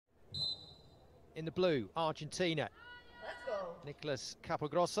in the blue, Argentina. Let's go. Nicholas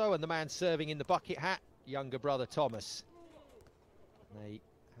Capogrosso, and the man serving in the bucket hat, younger brother Thomas. They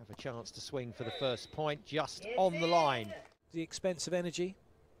have a chance to swing for the first point, just on the line. The expense of energy.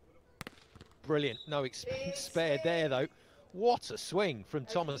 Brilliant, no expense spared there though. What a swing from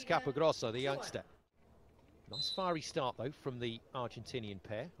Thomas Capogrosso, the youngster. Nice fiery start though from the Argentinian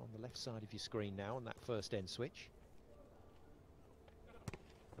pair on the left side of your screen now on that first end switch.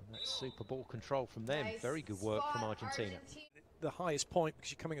 And that's super ball control from them. Very good work from Argentina. The highest point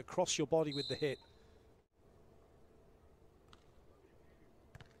because you're coming across your body with the hit.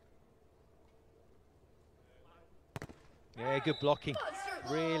 Yeah, good blocking.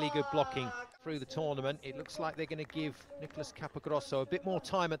 Really good blocking through the tournament. It looks like they're going to give Nicholas Capogrosso a bit more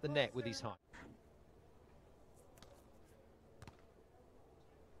time at the net with his height.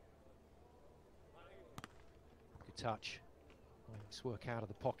 Good touch. Nice work out of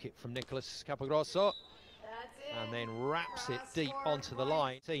the pocket from Nicholas Capogrosso. And then wraps it deep onto the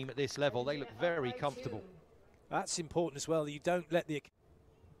line. Team at this level, they look very comfortable. That's important as well. You don't let the...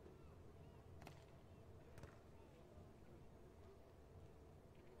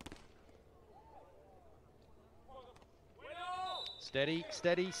 Steady,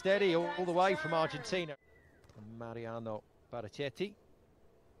 steady, steady all the way from Argentina. And Mariano Baracchetti.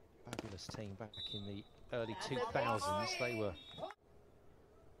 Fabulous team back in the early 2000s. They were...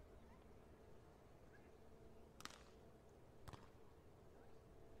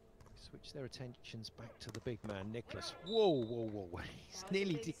 Switch their attentions back to the big man, Nicholas. Whoa, whoa, whoa. He's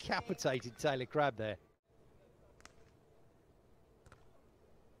nearly decapitated Taylor Crabb there.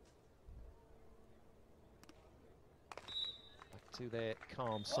 To their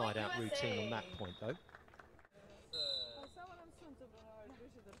calm side-out routine on that point, though.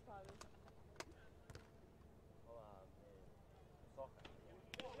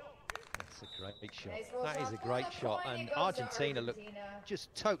 That's a great shot. That is a great shot, and Argentina look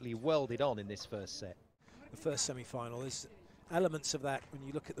just totally welded on in this first set. The first semi-final, there's elements of that when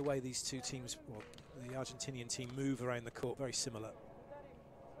you look at the way these two teams, well, the Argentinian team move around the court, very similar.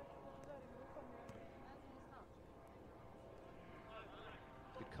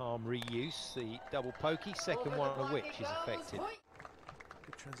 Calm reuse, the double pokey, second one of which is effective.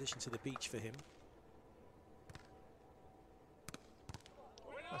 Good transition to the beach for him.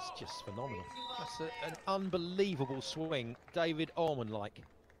 That's just phenomenal. That's an unbelievable swing, David Allman-like.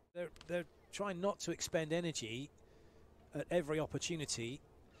 They're trying not to expend energy at every opportunity,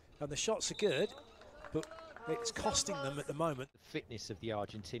 and the shots are good, but it's costing them at the moment. The fitness of the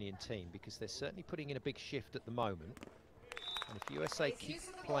Argentinian team, because they're certainly putting in a big shift at the moment. And if USA keep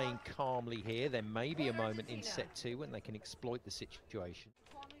playing calmly here, there may be a moment in set two when they can exploit the situation.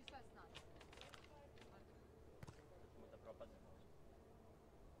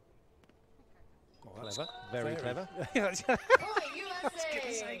 Oh, clever, very clever. I was going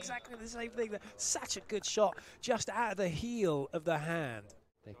to say exactly the same thing. Such a good shot, just out of the heel of the hand.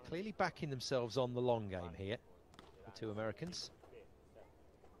 They're clearly backing themselves on the long game here, the two Americans.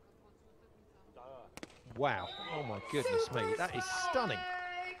 Wow, oh my goodness me, that is stunning.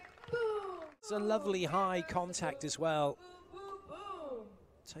 It's a lovely high contact as well.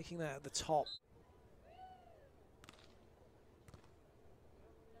 Taking that at the top.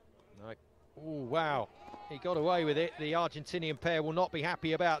 No. Oh, wow, he got away with it. The Argentinian pair will not be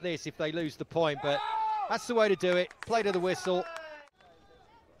happy about this if they lose the point, but that's the way to do it. Play to the whistle.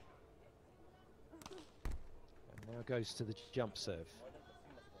 And now goes to the jump serve.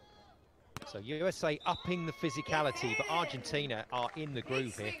 So USA upping the physicality, but Argentina are in the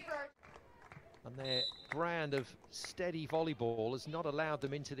groove here. And their brand of steady volleyball has not allowed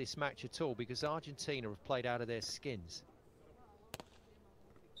them into this match at all, because Argentina have played out of their skins.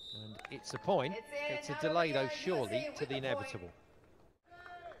 And it's a point. It's a delay, though, surely, to the inevitable.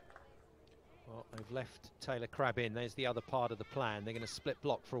 Well, they've left Taylor Crabb in. There's the other part of the plan. They're going to split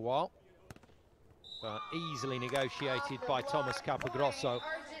block for a while. But easily negotiated by Thomas Capogrosso.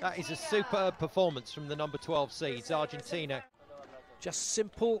 That is a superb performance from the number 12 seeds, Argentina. Just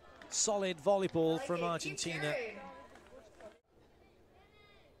simple, solid volleyball from Argentina.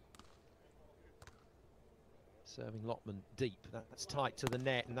 Serving Lotman deep, that's tight to the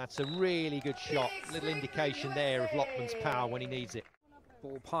net, and that's a really good shot. Little indication there of Lotman's power when he needs it.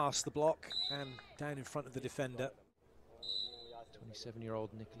 Ball past the block and down in front of the defender.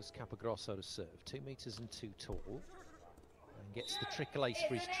 27-year-old Nicholas Capogrosso to serve, 2 meters and 2 tall, and gets the triple ace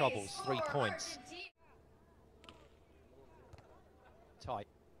for his troubles, 3 points. Tight,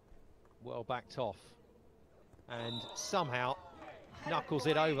 well backed off, and somehow knuckles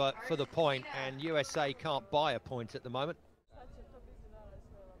it over for the point, and USA can't buy a point at the moment.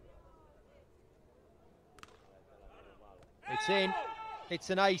 It's in.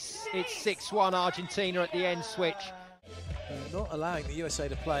 It's an ace. It's 6-1 Argentina at the end switch. Not allowing the USA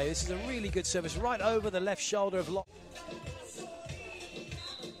to play. This is a really good service right over the left shoulder of Lotman.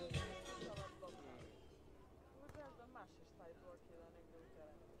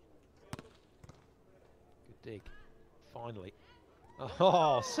 Good dig. Finally.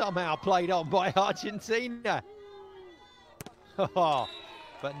 Oh, somehow played on by Argentina. Oh,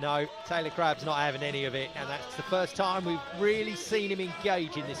 but no, Taylor Crabb's not having any of it, and that's the first time we've really seen him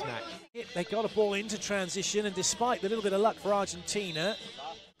engage in this match. They got a ball into transition, and despite the little bit of luck for Argentina,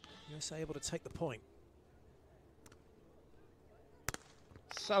 USA able to take the point.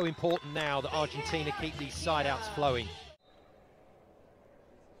 So important now that Argentina keep these side-outs flowing.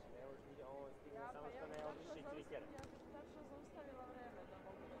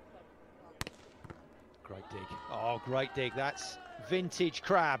 Great dig. Oh, great dig. That's vintage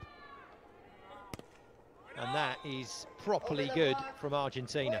Crabb. And that is properly good from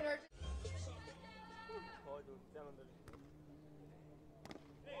Argentina.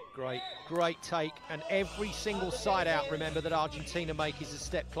 Great take. And every single side out, remember, that Argentina make is a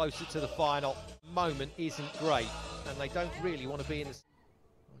step closer to the final. Moment isn't great, and they don't really want to be in this.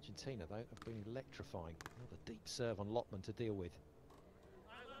 Argentina, though, have been electrifying. Another deep serve on Lotman to deal with.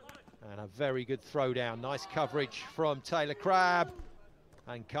 And a very good throwdown. Nice coverage from Taylor Crabb.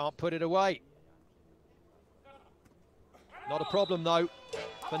 And can't put it away. Not a problem, though,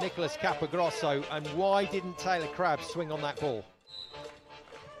 for Nicholas Capogrosso. And why didn't Taylor Crabb swing on that ball?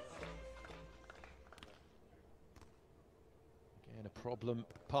 Again, a problem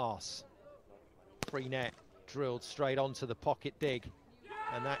pass. Free net, drilled straight onto the pocket dig.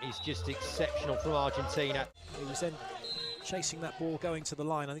 And that is just exceptional from Argentina. He was then chasing that ball going to the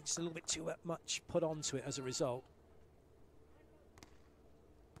line. I think it's a little bit too much put onto it as a result.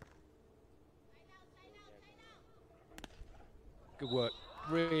 Good work.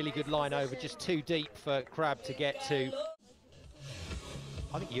 Really good line over, just too deep for Crabb to get to.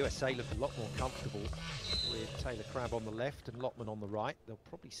 I think USA look a lot more comfortable with Taylor Crabb on the left and Lotman on the right. They'll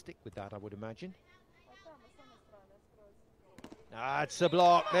probably stick with that, I would imagine. That's a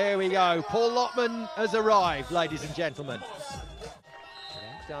block. There we go. Paul Lotman has arrived, ladies and gentlemen. It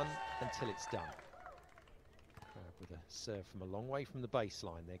ain't done until it's done. Crabb with a serve from a long way from the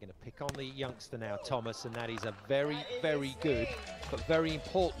baseline. They're going to pick on the youngster now, Thomas, and that is a very, very good but very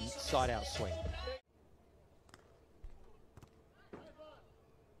important side-out swing.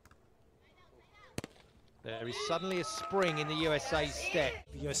 There is suddenly a spring in the USA's step.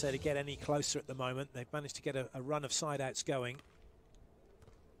 The USA to get any closer at the moment. They've managed to get a run of side-outs going.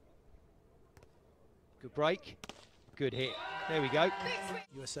 Good break, good hit. There we go.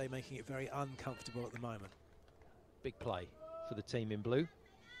 USA making it very uncomfortable at the moment. Big play for the team in blue.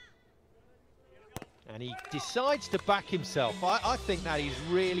 And he decides to back himself. I think that is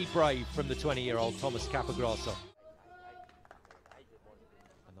really brave from the 20-year-old Thomas Capogrosso.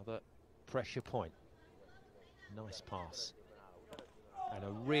 Another pressure point. Nice pass. And a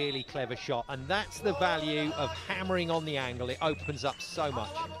really clever shot. And that's the value of hammering on the angle. It opens up so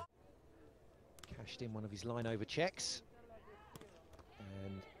much. Cashed in one of his line over checks.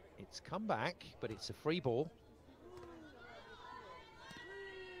 And it's come back, but it's a free ball.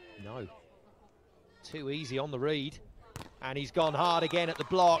 No. Too easy on the read. And he's gone hard again at the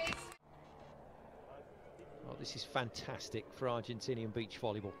block. Oh, this is fantastic for Argentinian beach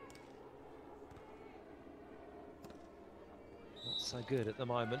volleyball. Not so good at the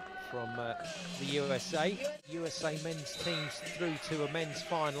moment from the USA. USA men's teams through to a men's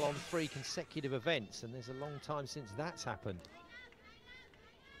final on 3 consecutive events, and there's a long time since that's happened.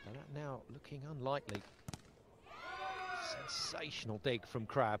 And that now looking unlikely. Sensational dig from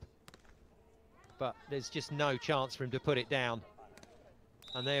Crabb. But there's just no chance for him to put it down.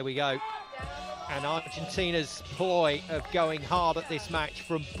 And there we go. And Argentina's ploy of going hard at this match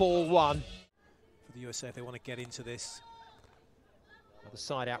from ball 1. For the USA, if they want to get into this. The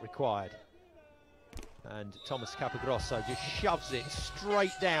side out required. And Thomas Capogrosso just shoves it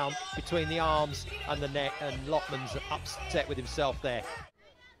straight down between the arms and the net, and Lotman's upset with himself there.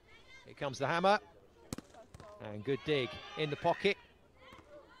 Here comes the hammer. And good dig in the pocket.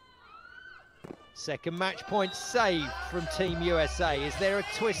 Second match point saved from Team USA. Is there a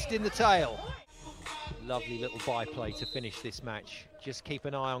twist in the tail? Lovely little byplay to finish this match. Just keep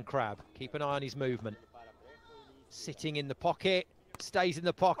an eye on Crabb. Keep an eye on his movement. Sitting in the pocket. Stays in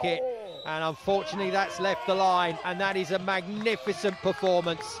the pocket, and unfortunately that's left the line, and that is a magnificent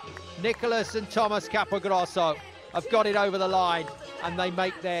performance. Nicholas and Thomas Capogrosso have got it over the line, and they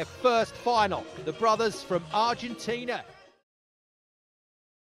make their first final. The brothers from Argentina.